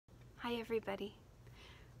Hi everybody.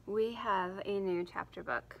 We have a new chapter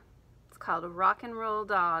book. It's called Rock and Roll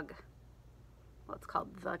Dog. Well, it's called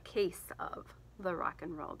The Case of the Rock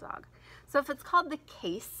and Roll Dog. So if it's called The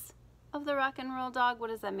Case of the Rock and Roll Dog, what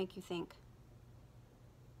does that make you think?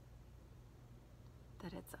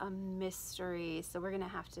 That it's a mystery. So we're gonna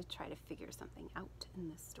have to try to figure something out in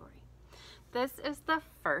this story. This is the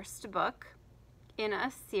first book in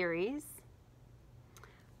a series,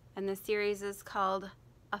 and the series is called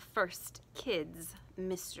A First Kids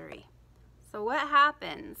Mystery. So what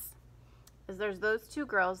happens is there's those two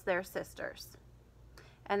girls, they're sisters,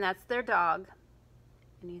 and that's their dog,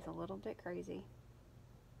 and he's a little bit crazy.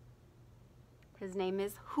 His name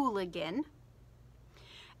is Hooligan,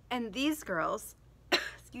 and these girls,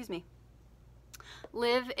 excuse me,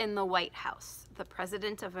 live in the White House, the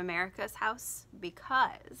President of America's house,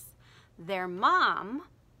 because their mom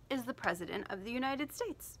is the President of the United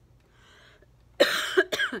States.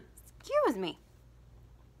 Excuse me.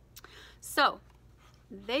 So,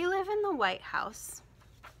 they live in the White House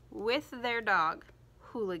with their dog,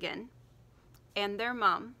 Hooligan, and their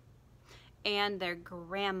mom, and their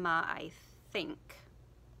grandma, I think.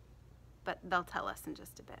 But they'll tell us in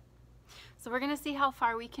just a bit. So we're going to see how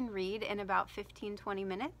far we can read in about 15-20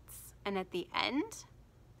 minutes. And at the end,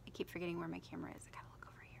 I keep forgetting where my camera is. I gotta look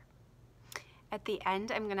over here. At the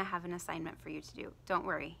end, I'm going to have an assignment for you to do. Don't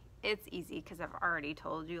worry. It's easy because I've already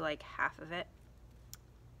told you like half of it.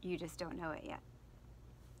 You just don't know it yet.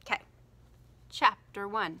 Okay, chapter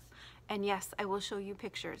 1. And yes, I will show you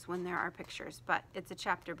pictures when there are pictures, but it's a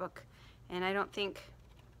chapter book. And I don't think,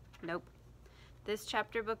 nope. This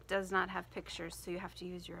chapter book does not have pictures, so you have to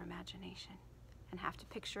use your imagination and have to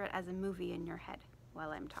picture it as a movie in your head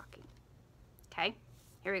while I'm talking. Okay,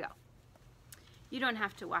 here we go. You don't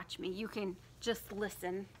have to watch me. You can just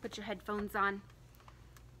listen, put your headphones on,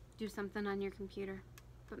 do something on your computer,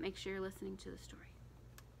 but make sure you're listening to the story.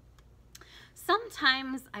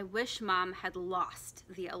 Sometimes I wish Mom had lost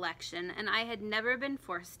the election and I had never been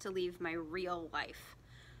forced to leave my real life.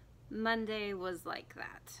 Monday was like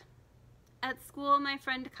that. At school, my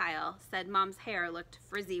friend Kyle said Mom's hair looked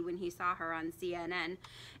frizzy when he saw her on CNN,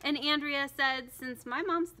 and Andrea said, since my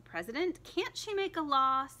mom's the president, can't she make a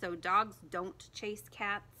law so dogs don't chase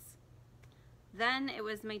cats? Then it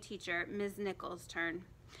was my teacher, Ms. Nichols' turn.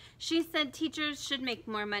 She said teachers should make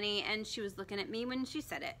more money, and she was looking at me when she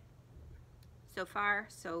said it. So far,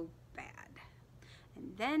 so bad.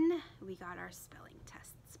 And then we got our spelling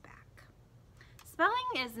tests back.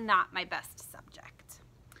 Spelling is not my best subject.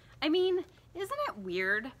 I mean, isn't it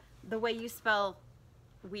weird the way you spell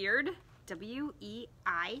weird? W-E-I-R-D?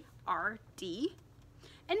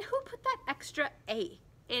 And who put that extra A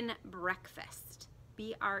in breakfast?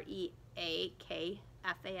 B-R-E-A-K-F-A-S-T?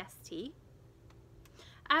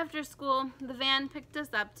 After school, the van picked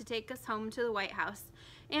us up to take us home to the White House,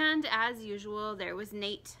 and as usual, there was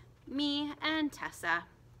Nate, me, and Tessa.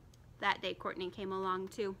 That day, Courtney came along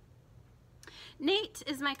too. Nate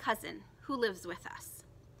is my cousin who lives with us.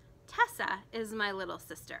 Tessa is my little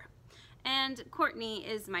sister, and Courtney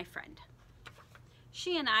is my friend.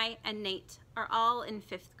 She and I and Nate are all in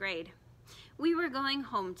 5th grade. We were going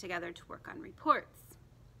home together to work on reports.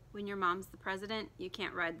 When your mom's the president, you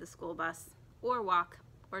can't ride the school bus or walk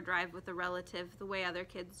or drive with a relative the way other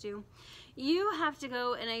kids do. You have to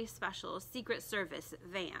go in a special Secret Service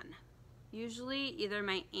van. Usually either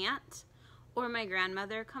my aunt or my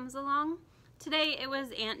grandmother comes along. Today it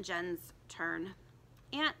was Aunt Jen's turn.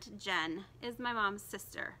 Aunt Jen is my mom's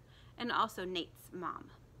sister and also Nate's mom.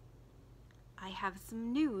 I have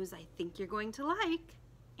some news I think you're going to like,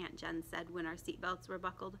 Aunt Jen said when our seatbelts were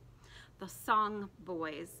buckled. The Song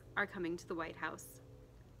Boys are coming to the White House.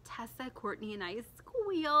 Tessa, Courtney, and I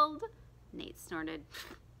squealed. Nate snorted.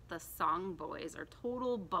 The Song Boys are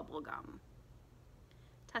total bubblegum.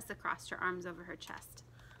 Tessa crossed her arms over her chest.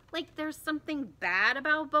 Like there's something bad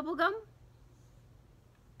about bubblegum?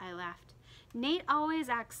 I laughed. Nate always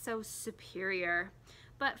acts so superior,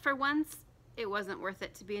 but for once it wasn't worth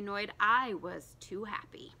it to be annoyed. I was too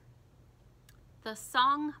happy. The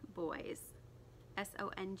Song Boys,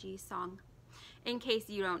 S-O-N-G, song, in case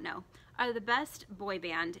you don't know, are the best boy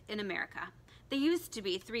band in America. They used to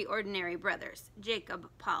be 3 ordinary brothers, Jacob,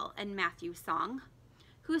 Paul, and Matthew Song,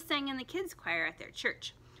 who sang in the kids' choir at their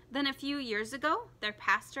church. Then a few years ago, their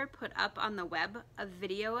pastor put up on the web a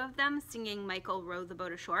video of them singing Michael Row the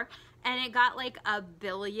Boat Ashore, and it got like 1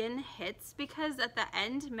 billion hits because at the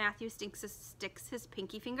end, Matthew sticks his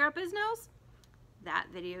pinky finger up his nose. That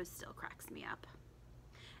video still cracks me up.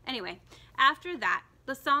 Anyway, after that,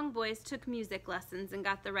 the Song Boys took music lessons and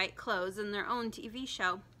got the right clothes and their own TV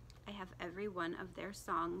show. I have every one of their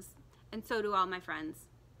songs, and so do all my friends.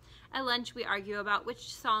 At lunch, we argue about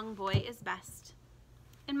which song boy is best.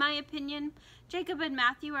 In my opinion, Jacob and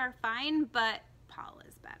Matthew are fine, but Paul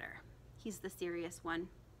is better. He's the serious one.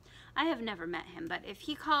 I have never met him, but if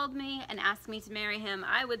he called me and asked me to marry him,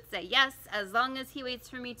 I would say yes, as long as he waits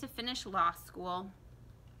for me to finish law school.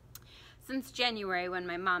 Since January, when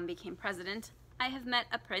my mom became president, I have met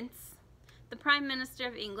a prince, the Prime Minister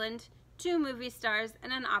of England, 2 movie stars,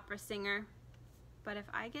 and an opera singer. But if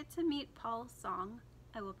I get to meet Paul's song,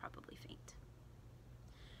 I will probably faint.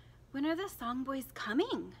 When are the song boys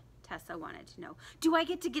coming? Tessa wanted to know. Do I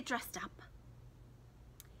get to get dressed up?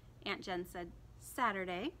 Aunt Jen said,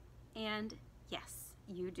 Saturday. And yes,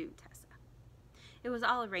 you do, Tessa. It was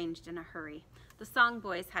all arranged in a hurry. The song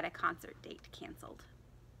boys had a concert date canceled.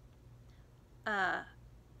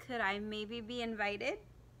 Could I maybe be invited?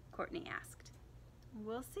 Courtney asked.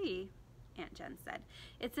 We'll see, Aunt Jen said.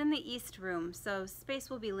 It's in the East Room, so space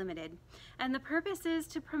will be limited. And the purpose is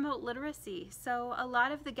to promote literacy, so a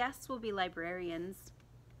lot of the guests will be librarians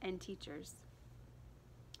and teachers.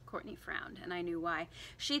 Courtney frowned, and I knew why.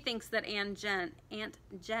 She thinks that Aunt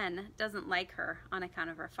Jen doesn't like her on account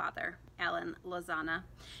of her father, Alan Lozana.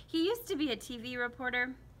 He used to be a TV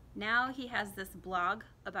reporter. Now he has this blog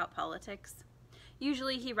about politics.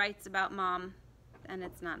 Usually he writes about Mom, and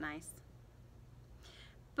it's not nice.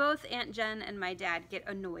 Both Aunt Jen and my dad get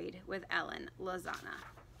annoyed with Alan Lozana.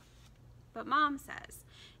 But Mom says,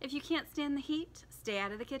 if you can't stand the heat, stay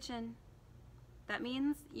out of the kitchen. That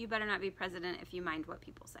means you better not be president if you mind what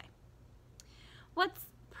people say. What's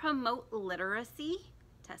promote literacy?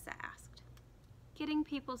 Tessa asked. Getting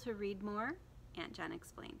people to read more, Aunt Jen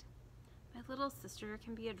explained. My little sister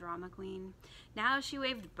can be a drama queen. Now she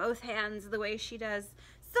waved both hands the way she does.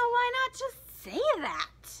 So why not just say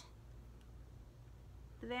that?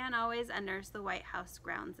 The van always enters the White House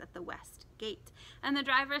grounds at the west gate, and the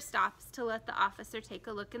driver stops to let the officer take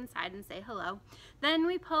a look inside and say hello. Then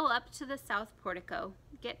we pull up to the south portico,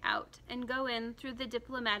 get out, and go in through the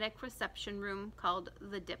diplomatic reception room called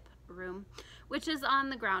the Dip Room, which is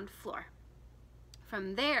on the ground floor.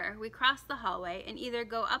 From there, we cross the hallway and either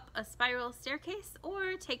go up a spiral staircase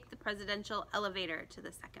or take the presidential elevator to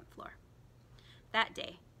the second floor. That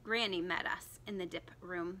day, Granny met us in the Dip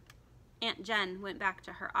Room. Aunt Jen went back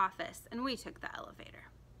to her office, and we took the elevator.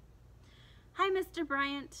 Hi, Mr.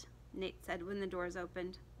 Bryant, Nate said when the doors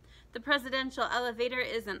opened. The presidential elevator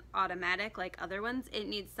isn't automatic like other ones. It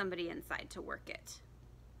needs somebody inside to work it.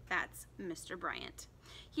 That's Mr. Bryant.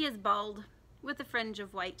 He is bald, with a fringe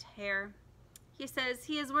of white hair. He says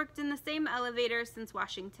he has worked in the same elevator since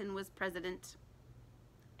Washington was president.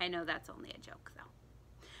 I know that's only a joke,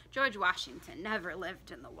 though. George Washington never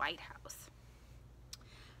lived in the White House.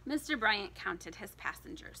 Mr. Bryant counted his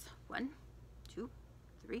passengers. 1, 2,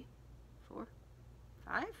 3, 4,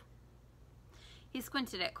 5. He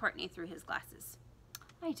squinted at Courtney through his glasses.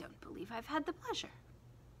 I don't believe I've had the pleasure.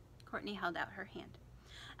 Courtney held out her hand.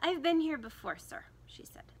 I've been here before, sir, she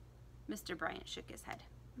said. Mr. Bryant shook his head.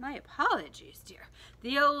 My apologies, dear.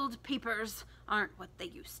 The old peepers aren't what they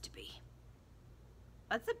used to be.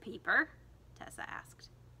 What's a peeper? Tessa asked.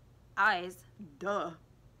 Eyes. Duh,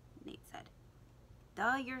 Nate said.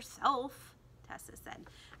 Duh yourself, Tessa said,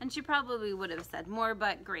 and she probably would have said more,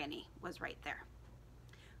 but Granny was right there.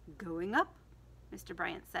 Going up, Mr.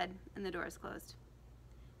 Bryant said, and the doors closed.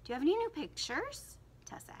 Do you have any new pictures?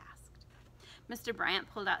 Tessa asked. Mr. Bryant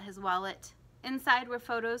pulled out his wallet. Inside were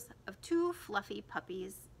photos of 2 fluffy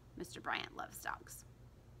puppies. Mr. Bryant loves dogs.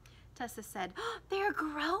 Tessa said, oh, they're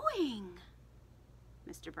growing.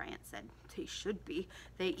 Mr. Bryant said, they should be.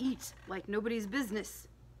 They eat like nobody's business.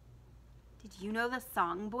 Did you know the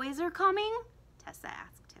song boys are coming? Tessa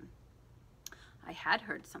asked him. I had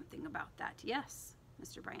heard something about that, yes,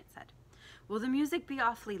 Mr. Bryant said. Will the music be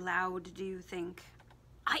awfully loud, do you think?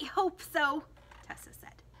 I hope so, Tessa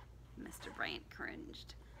said. Mr. Bryant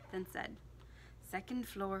cringed, then said, 2nd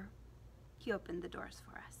floor. He opened the doors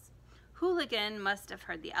for us. Hooligan must have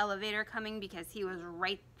heard the elevator coming because he was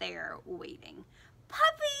right there waiting.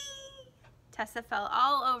 Puppy! Tessa fell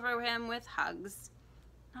all over him with hugs.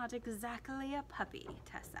 Not exactly a puppy,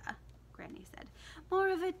 Tessa, Granny said. More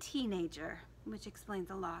of a teenager, which explains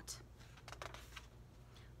a lot.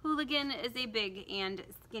 Hooligan is a big and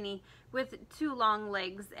skinny with 2 long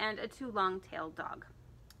legs and a 2 long-tailed dog.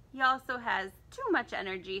 He also has too much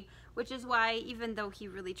energy, which is why, even though he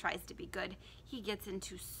really tries to be good, he gets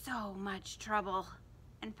into so much trouble.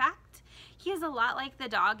 In fact, he is a lot like the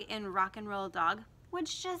dog in Rock and Roll Dog,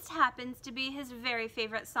 which just happens to be his very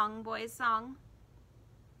favorite Song Boys song.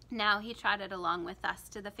 Now he trotted along with us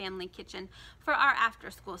to the family kitchen for our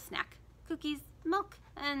after-school snack, cookies, milk,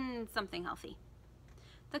 and something healthy.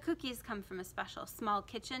 The cookies come from a special small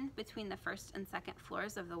kitchen between the first and second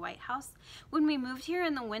floors of the White House. When we moved here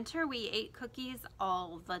in the winter, we ate cookies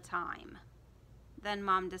all the time. Then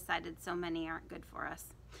Mom decided so many aren't good for us.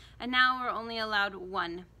 And now we're only allowed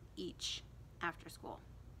one each after school.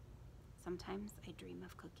 Sometimes I dream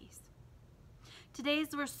of cookies.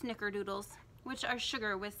 Today's were snickerdoodles, which are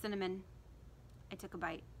sugar with cinnamon. I took a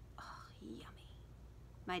bite. Oh, yummy.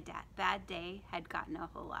 My bad day had gotten a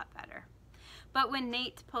whole lot better. But when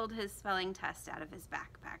Nate pulled his spelling test out of his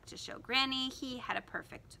backpack to show Granny, he had a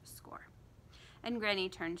perfect score. And Granny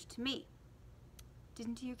turned to me.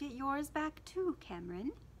 Didn't you get yours back too,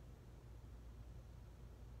 Cameron?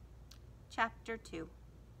 Chapter 2.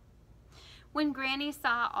 When Granny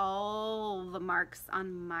saw all the marks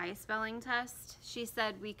on my spelling test, she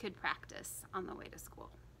said we could practice on the way to school.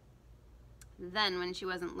 Then, when she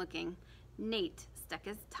wasn't looking, Nate stuck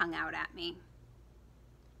his tongue out at me.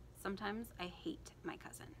 Sometimes I hate my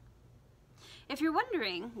cousin. If you're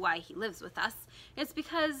wondering why he lives with us, it's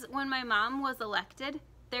because when my mom was elected,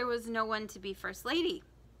 there was no one to be First Lady.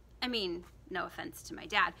 I mean, no offense to my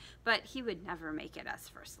dad, but he would never make it as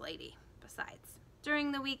First Lady. Besides,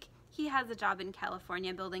 during the week, he has a job in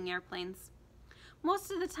California building airplanes.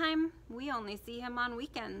 Most of the time, we only see him on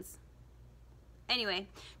weekends. Anyway,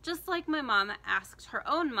 just like my mom asked her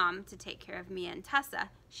own mom to take care of me and Tessa,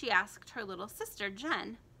 she asked her little sister,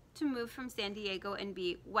 Jen, to move from San Diego and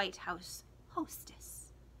be White House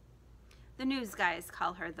hostess. The news guys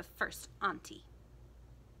call her the first auntie.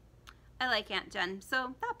 I like Aunt Jen,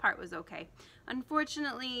 so that part was okay.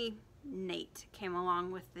 Unfortunately, Nate came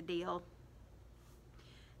along with the deal.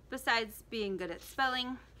 Besides being good at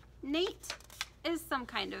spelling, Nate is some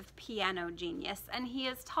kind of piano genius, and he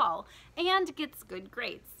is tall and gets good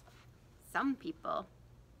grades. Some people,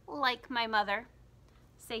 like my mother,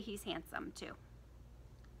 say he's handsome too.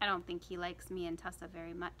 I don't think he likes me and Tessa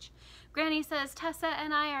very much. Granny says Tessa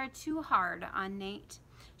and I are too hard on Nate.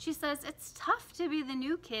 She says it's tough to be the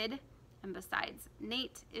new kid, and besides,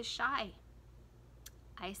 Nate is shy.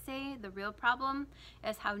 I say the real problem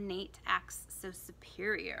is how Nate acts so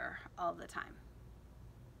superior all the time.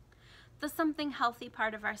 The something healthy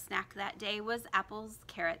part of our snack that day was apples,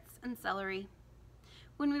 carrots, and celery.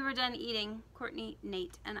 When we were done eating, Courtney,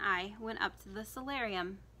 Nate, and I went up to the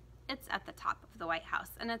solarium. It's at the top of the White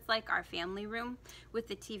House, and it's like our family room with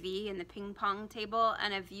the TV and the ping pong table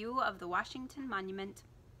and a view of the Washington Monument.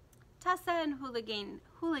 Tessa and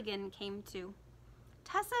Hooligan came too.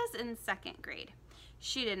 Tessa's in 2nd grade.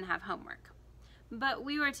 She didn't have homework, but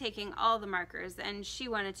we were taking all the markers and she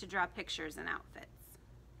wanted to draw pictures and outfits.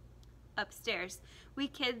 Upstairs, we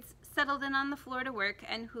kids settled in on the floor to work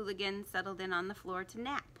and Hooligan settled in on the floor to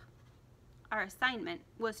nap. Our assignment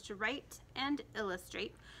was to write and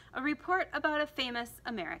illustrate a report about a famous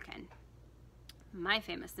American. My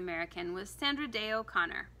famous American was Sandra Day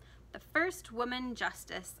O'Connor, the first woman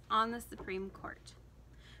justice on the Supreme Court.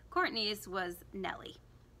 Courtney's was Nellie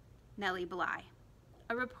Bly,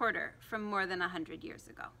 a reporter from more than 100 years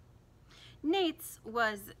ago. Nate's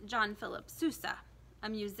was John Philip Sousa, a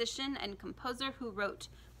musician and composer who wrote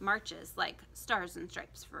marches like Stars and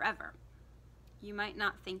Stripes Forever. You might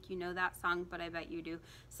not think you know that song, but I bet you do.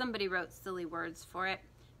 Somebody wrote silly words for it.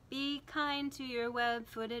 Be kind to your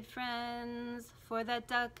web-footed friends, for that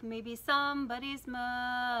duck may be somebody's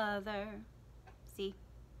mother. See,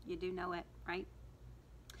 you do know it, right?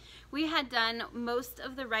 We had done most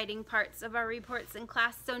of the writing parts of our reports in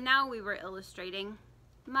class, so now we were illustrating.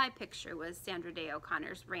 My picture was Sandra Day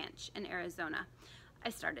O'Connor's ranch in Arizona. I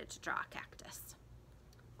started to draw a cactus.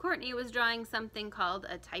 Courtney was drawing something called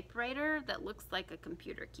a typewriter that looks like a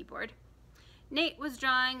computer keyboard. Nate was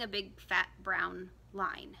drawing a big fat brown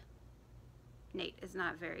line. Nate is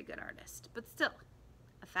not a very good artist, but still,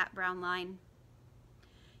 a fat brown line.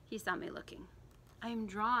 He saw me looking. I'm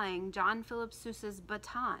drawing John Philip Sousa's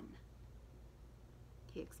baton,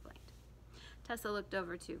 he explained. Tessa looked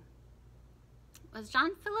over too. Was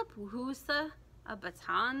John Philip Sousa a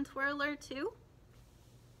baton twirler too?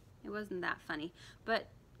 It wasn't that funny, but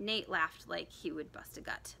Nate laughed like he would bust a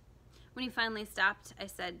gut. When he finally stopped, I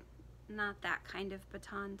said, not that kind of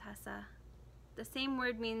baton, Tessa. The same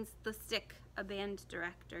word means the stick a band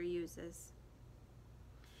director uses.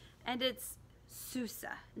 And it's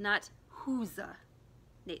Sousa, not Sousa.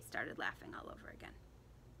 Nate started laughing all over again.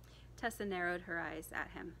 Tessa narrowed her eyes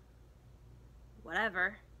at him.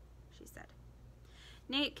 Whatever, she said.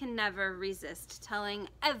 Nate can never resist telling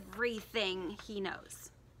everything he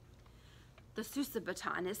knows. The Sousa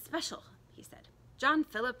baton is special, he said. John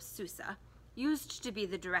Philip Sousa used to be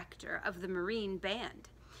the director of the Marine Band.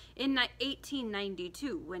 In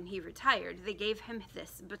 1892, when he retired, they gave him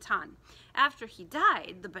this baton. After he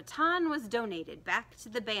died, the baton was donated back to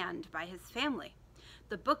the band by his family.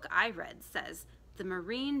 The book I read says the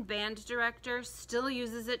Marine band director still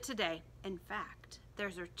uses it today. In fact,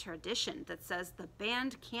 there's a tradition that says the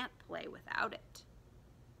band can't play without it.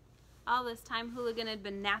 All this time, Hooligan had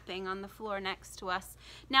been napping on the floor next to us.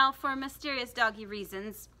 Now, for mysterious doggy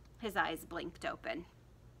reasons, his eyes blinked open.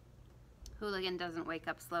 Hooligan doesn't wake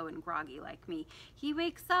up slow and groggy like me. He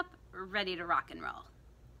wakes up ready to rock and roll.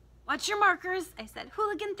 "What's your markers?" I said.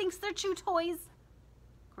 "Hooligan thinks they're chew toys."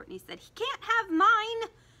 Courtney said, "He can't have mine,"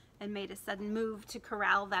 and made a sudden move to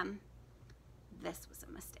corral them. This was a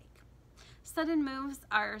mistake. Sudden moves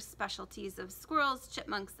are specialties of squirrels,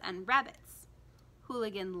 chipmunks, and rabbits.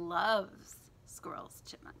 Hooligan loves squirrels,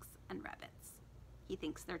 chipmunks, and rabbits. He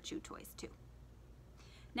thinks they're chew toys too.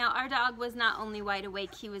 Now, our dog was not only wide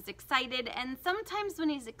awake, he was excited, and sometimes when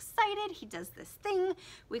he's excited, he does this thing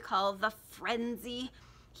we call the frenzy.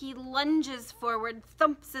 He lunges forward,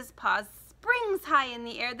 thumps his paws, springs high in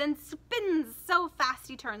the air, then spins so fast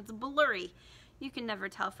he turns blurry. You can never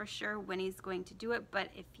tell for sure when he's going to do it, but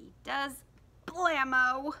if he does,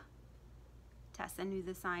 blammo! Tessa knew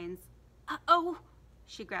the signs. Uh-oh!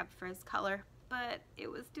 She grabbed for his collar, but it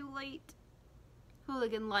was too late.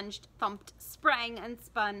 Hooligan lunged, thumped, sprang, and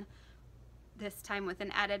spun, this time with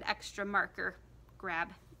an added extra marker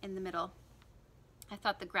grab in the middle. I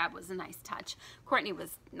thought the grab was a nice touch. Courtney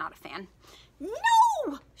was not a fan.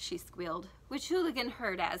 "No!" she squealed, which Hooligan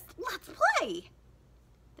heard as, "Let's play!"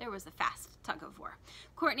 There was a fast tug-of-war.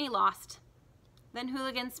 Courtney lost. Then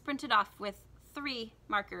Hooligan sprinted off with 3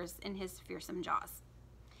 markers in his fearsome jaws.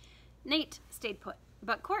 Nate stayed put,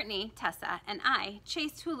 but Courtney, Tessa, and I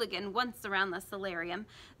chased Hooligan once around the solarium,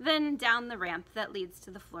 then down the ramp that leads to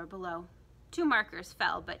the floor below. 2 markers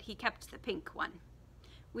fell, but he kept the pink one.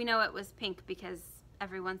 We know it was pink because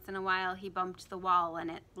every once in a while he bumped the wall and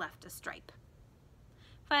it left a stripe.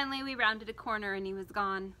 Finally, we rounded a corner and he was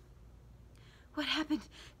gone. "What happened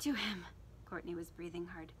to him?" Courtney was breathing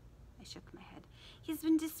hard. I shook my head. "He's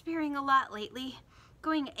been disappearing a lot lately.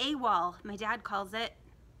 Going AWOL, my dad calls it."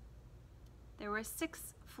 There were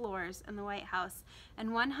 6 floors in the White House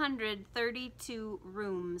and 132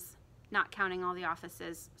 rooms, not counting all the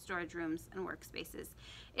offices, storage rooms, and workspaces.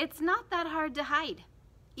 It's not that hard to hide,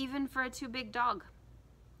 even for a too big dog.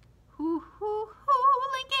 Hooligan!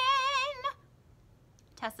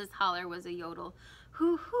 Tessa's holler was a yodel.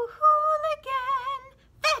 Hooligan!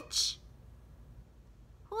 Fetch!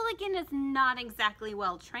 Hooligan is not exactly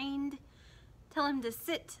well trained. Tell him to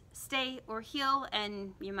sit, stay, or heel,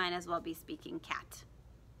 and you might as well be speaking cat.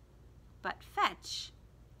 But fetch,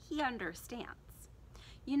 he understands.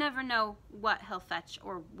 You never know what he'll fetch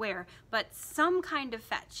or where, but some kind of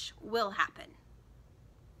fetch will happen.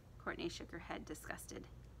 Courtney shook her head, disgusted.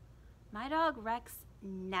 My dog Rex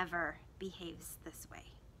never behaves this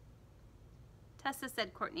way. Tessa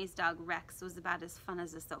said Courtney's dog Rex was about as fun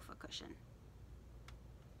as a sofa cushion.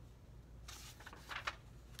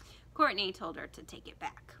 Courtney told her to take it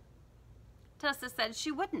back. Tessa said she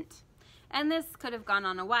wouldn't, and this could have gone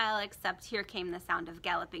on a while, except here came the sound of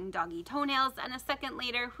galloping doggy toenails, and a second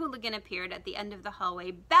later, Hooligan appeared at the end of the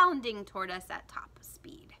hallway, bounding toward us at top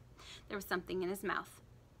speed. There was something in his mouth,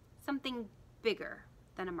 something bigger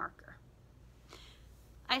than a marker.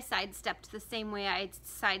 I sidestepped the same way I'd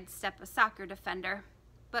sidestep a soccer defender,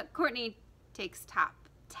 but Courtney takes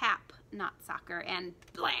tap, not soccer, and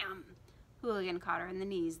blam! Hooligan caught her in the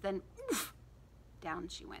knees, then oof, down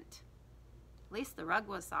she went. At least the rug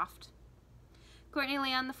was soft. Courtney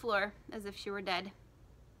lay on the floor as if she were dead.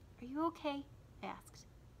 Are you okay? I asked.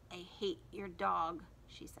 I hate your dog,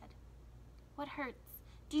 she said. What hurts?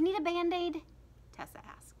 Do you need a Band-Aid? Tessa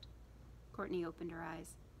asked. Courtney opened her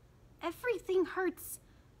eyes. Everything hurts.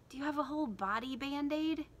 Do you have a whole body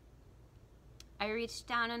Band-Aid? I reached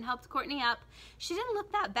down and helped Courtney up. She didn't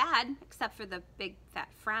look that bad, except for the big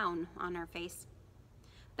fat frown on her face.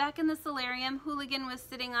 Back in the solarium, Hooligan was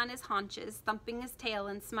sitting on his haunches, thumping his tail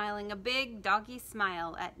and smiling a big doggy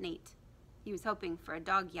smile at Nate. He was hoping for a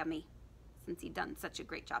dog yummy, since he'd done such a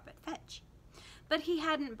great job at fetch. But he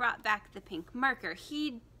hadn't brought back the pink marker.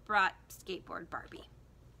 He'd brought skateboard Barbie.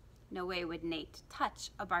 No way would Nate touch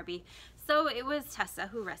a Barbie, so it was Tessa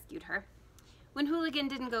who rescued her. When Hooligan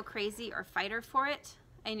didn't go crazy or fight her for it,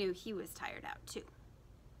 I knew he was tired out too.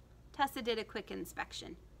 Tessa did a quick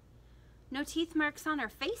inspection. No teeth marks on her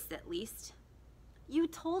face, at least. You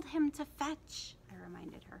told him to fetch, I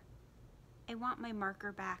reminded her. I want my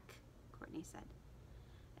marker back, Courtney said.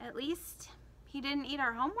 At least he didn't eat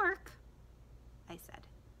our homework, I said.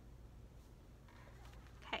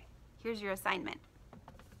 Okay, here's your assignment.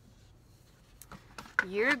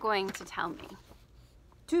 You're going to tell me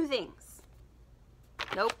 2 things.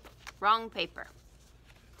 Nope, wrong paper.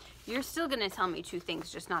 You're still going to tell me 2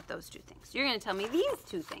 things, just not those 2 things. You're going to tell me these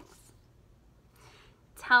 2 things.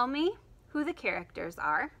 Tell me who the characters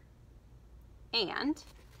are, and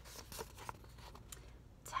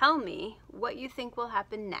tell me what you think will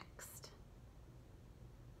happen next.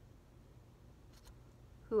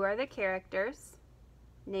 Who are the characters?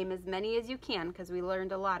 Name as many as you can because we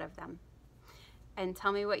learned a lot of them. And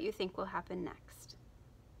tell me what you think will happen next.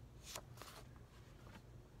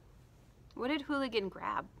 What did Hooligan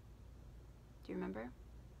grab? Do you remember?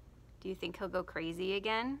 Do you think he'll go crazy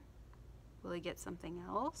again? Will he get something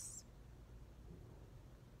else?